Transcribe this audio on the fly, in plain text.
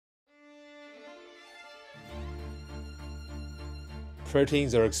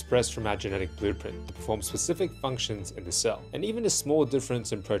Proteins are expressed from our genetic blueprint to perform specific functions in the cell, and even a small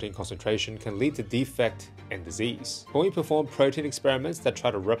difference in protein concentration can lead to defect and disease. When we perform protein experiments that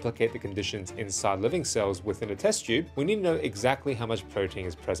try to replicate the conditions inside living cells within a test tube, we need to know exactly how much protein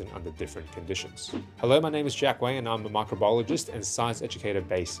is present under different conditions. Hello, my name is Jack Wang and I'm a microbiologist and science educator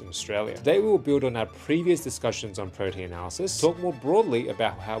based in Australia. Today we will build on our previous discussions on protein analysis, talk more broadly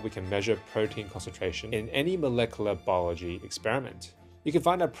about how we can measure protein concentration in any molecular biology experiment. You can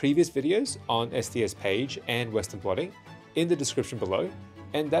find our previous videos on SDS-PAGE and Western blotting in the description below,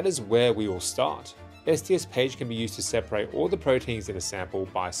 and that is where we will start. SDS-PAGE can be used to separate all the proteins in a sample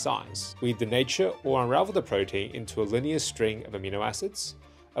by size. We denature or unravel the protein into a linear string of amino acids,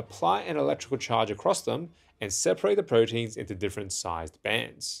 apply an electrical charge across them, and separate the proteins into different sized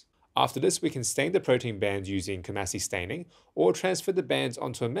bands. After this, we can stain the protein bands using chromatography staining, or transfer the bands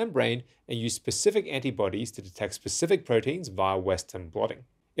onto a membrane and use specific antibodies to detect specific proteins via Western blotting.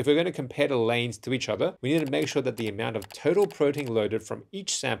 If we're going to compare the lanes to each other, we need to make sure that the amount of total protein loaded from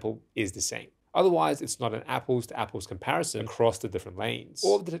each sample is the same. Otherwise, it's not an apples to apples comparison across the different lanes.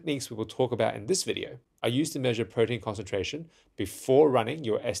 All of the techniques we will talk about in this video are used to measure protein concentration before running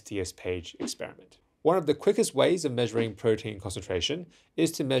your SDS-PAGE experiment. One of the quickest ways of measuring protein concentration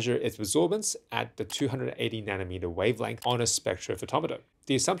is to measure its absorbance at the 280 nanometer wavelength on a spectrophotometer.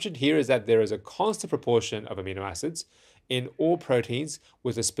 The assumption here is that there is a constant proportion of amino acids in all proteins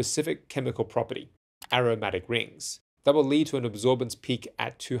with a specific chemical property, aromatic rings, that will lead to an absorbance peak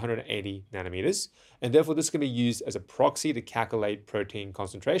at 280 nanometers, and therefore this can be used as a proxy to calculate protein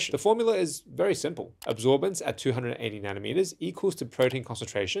concentration. The formula is very simple. Absorbance at 280 nanometers equals to protein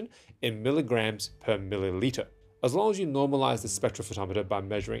concentration in milligrams per milliliter. As long as you normalize the spectrophotometer by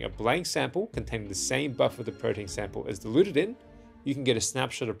measuring a blank sample containing the same buffer the protein sample is diluted in, you can get a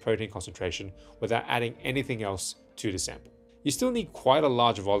snapshot of protein concentration without adding anything else to the sample. You still need quite a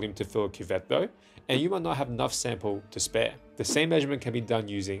large volume to fill a cuvette though, and you might not have enough sample to spare. The same measurement can be done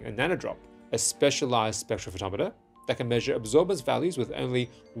using a Nanodrop, a specialized spectrophotometer that can measure absorbance values with only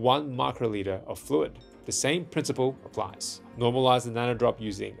 1 microliter of fluid. The same principle applies. Normalize the Nanodrop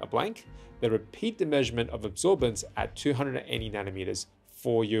using a blank, then repeat the measurement of absorbance at 280 nanometers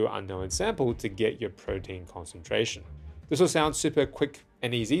for your unknown sample to get your protein concentration. This will sound super quick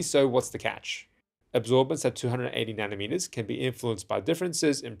and easy, so what's the catch? Absorbance at 280 nanometers can be influenced by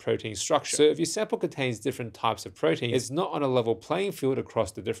differences in protein structure. So if your sample contains different types of protein, it's not on a level playing field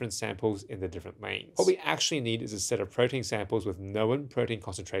across the different samples in the different lanes. What we actually need is a set of protein samples with known protein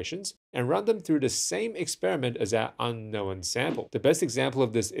concentrations and run them through the same experiment as our unknown sample. The best example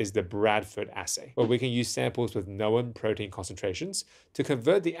of this is the Bradford Assay, where we can use samples with known protein concentrations to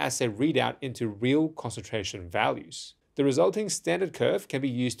convert the assay readout into real concentration values. The resulting standard curve can be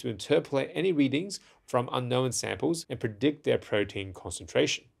used to interpolate any readings from unknown samples and predict their protein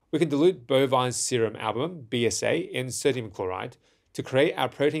concentration. We can dilute bovine serum albumin, BSA, in sodium chloride to create our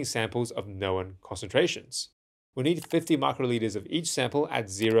protein samples of known concentrations. We need 50 microliters of each sample at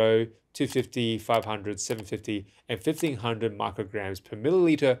 0, 250, 500, 750, and 1500 micrograms per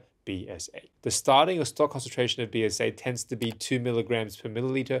milliliter BSA. The starting or stock concentration of BSA tends to be 2 milligrams per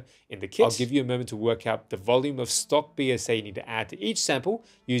milliliter in the kit. I'll give you a moment to work out the volume of stock BSA you need to add to each sample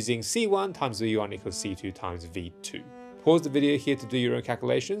using C1 times V1 equals C2 times V2. Pause the video here to do your own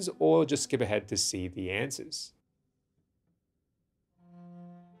calculations or just skip ahead to see the answers.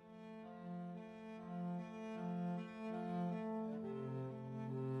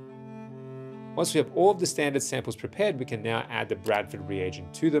 Once we have all of the standard samples prepared, we can now add the Bradford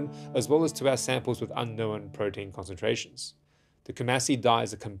reagent to them, as well as to our samples with unknown protein concentrations. The chromatography dye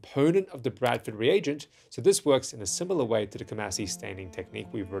is a component of the Bradford reagent, so this works in a similar way to the chromatography staining technique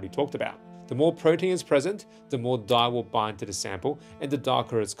we've already talked about. The more protein is present, the more dye will bind to the sample, and the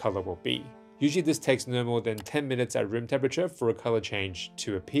darker its color will be. Usually this takes no more than 10 minutes at room temperature for a color change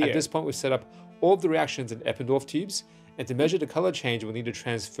to appear. At this point, we've set up all of the reactions in Eppendorf tubes, and to measure the color change, we'll need to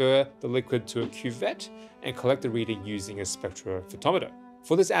transfer the liquid to a cuvette and collect the reading using a spectrophotometer.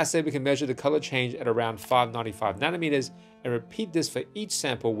 For this assay, we can measure the color change at around 595 nanometers and repeat this for each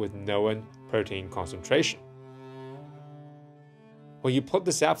sample with known protein concentration. When you plot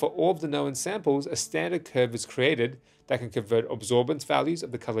this out for all of the known samples, a standard curve is created that can convert absorbance values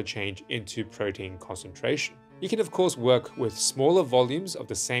of the color change into protein concentration. You can of course work with smaller volumes of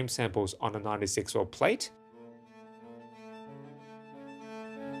the same samples on a 96-well plate,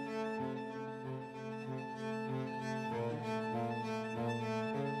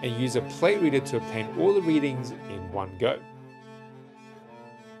 and use a plate reader to obtain all the readings in one go.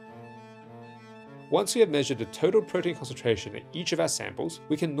 Once we have measured the total protein concentration in each of our samples,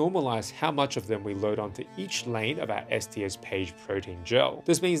 we can normalize how much of them we load onto each lane of our SDS-PAGE protein gel.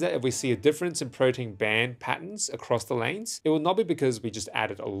 This means that if we see a difference in protein band patterns across the lanes, it will not be because we just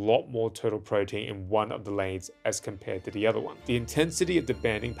added a lot more total protein in one of the lanes as compared to the other one. The intensity of the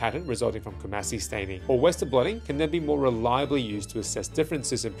banding pattern resulting from chromatin staining or Western blotting can then be more reliably used to assess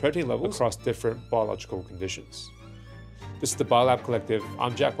differences in protein levels across different biological conditions. This is the Biolab Collective.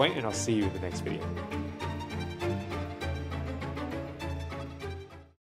 I'm Jack Wayne, and I'll see you in the next video.